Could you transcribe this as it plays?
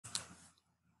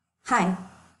Hi,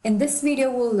 in this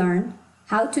video we'll learn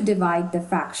how to divide the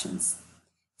fractions.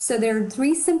 So there are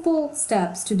three simple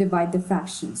steps to divide the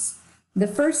fractions. The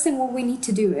first thing what we need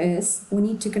to do is we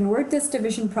need to convert this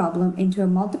division problem into a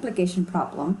multiplication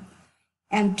problem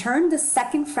and turn the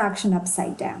second fraction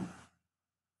upside down.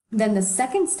 Then the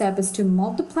second step is to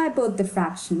multiply both the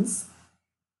fractions,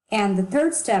 and the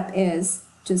third step is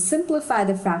to simplify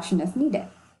the fraction if needed.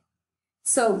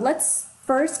 So let's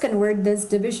first convert this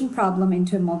division problem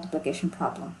into a multiplication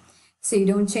problem. So you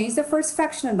don't change the first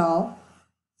fraction at all.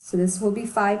 So this will be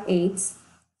 5/8.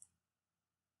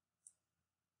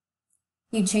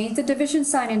 You change the division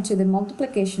sign into the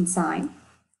multiplication sign.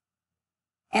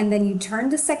 And then you turn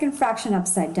the second fraction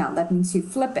upside down. That means you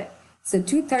flip it. So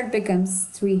 2/3 becomes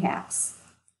 3/2.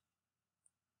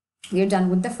 You're done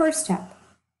with the first step.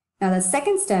 Now the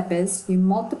second step is you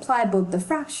multiply both the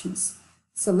fractions.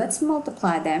 So let's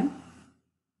multiply them.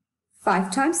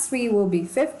 5 times 3 will be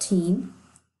 15.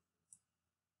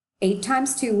 8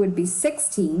 times 2 would be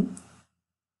 16.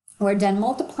 We're done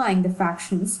multiplying the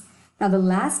fractions. Now the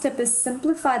last step is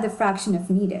simplify the fraction if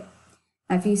needed.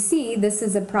 Now if you see, this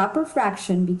is a proper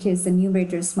fraction because the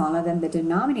numerator is smaller than the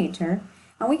denominator,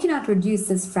 and we cannot reduce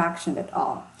this fraction at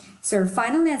all. So our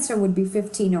final answer would be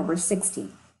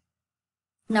 15/16.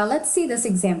 Now let's see this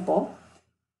example.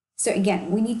 So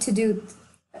again, we need to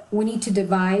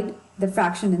divide the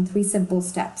fraction in three simple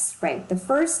steps, right? The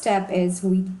first step is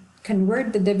we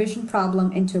convert the division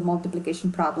problem into a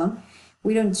multiplication problem.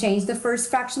 We don't change the first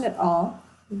fraction at all.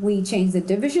 We change the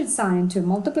division sign into a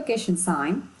multiplication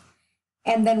sign.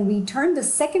 And then we turn the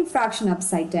second fraction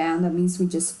upside down. That means we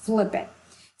just flip it.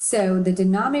 So the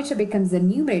denominator becomes the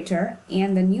numerator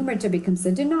and the numerator becomes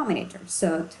the denominator.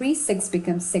 So 3/6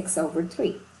 becomes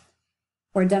 6/3.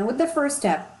 We're done with the first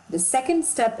step. The second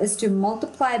step is to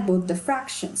multiply both the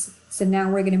fractions. So now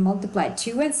we're going to multiply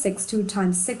 2 and 6. 2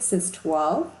 times 6 is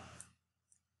 12.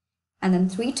 And then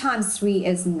 3 times 3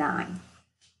 is 9.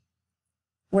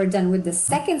 We're done with the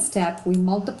second step. We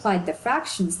multiplied the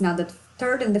fractions. Now the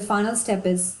third and the final step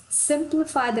is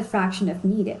simplify the fraction if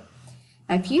needed.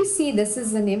 Now if you see this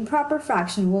is an improper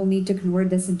fraction, we'll need to convert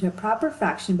this into a proper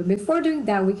fraction. But before doing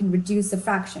that, we can reduce the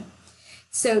fraction.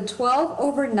 So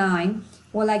 12/9,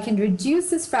 well, I can reduce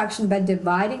this fraction by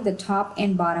dividing the top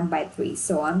and bottom by 3.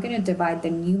 So I'm going to divide the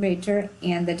numerator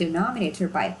and the denominator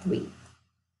by 3.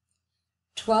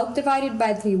 12 divided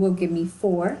by 3 will give me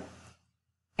 4.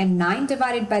 And 9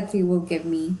 divided by 3 will give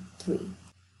me 3.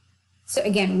 So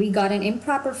again, we got an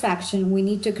improper fraction. We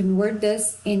need to convert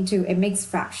this into a mixed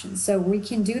fraction. So we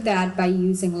can do that by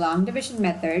using long division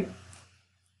method.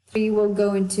 3 will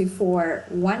go into 4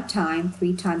 one time.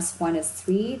 3 times 1 is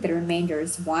 3. The remainder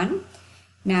is 1.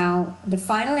 Now, the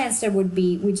final answer would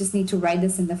be, we just need to write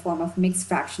this in the form of mixed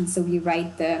fraction. So we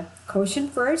write the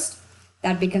quotient first.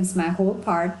 That becomes my whole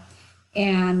part.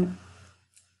 And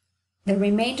the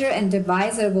remainder and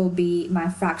divisor will be my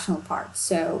fractional part.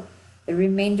 So the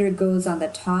remainder goes on the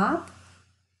top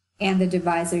and the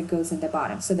divisor goes in the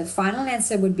bottom. So the final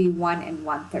answer would be 1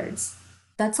 1/3.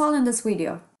 That's all in this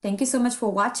video. Thank you so much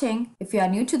for watching. If you are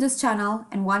new to this channel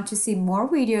and want to see more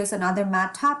videos on other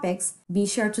math topics, be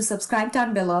sure to subscribe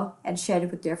down below and share it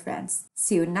with your friends.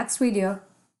 See you in the next video.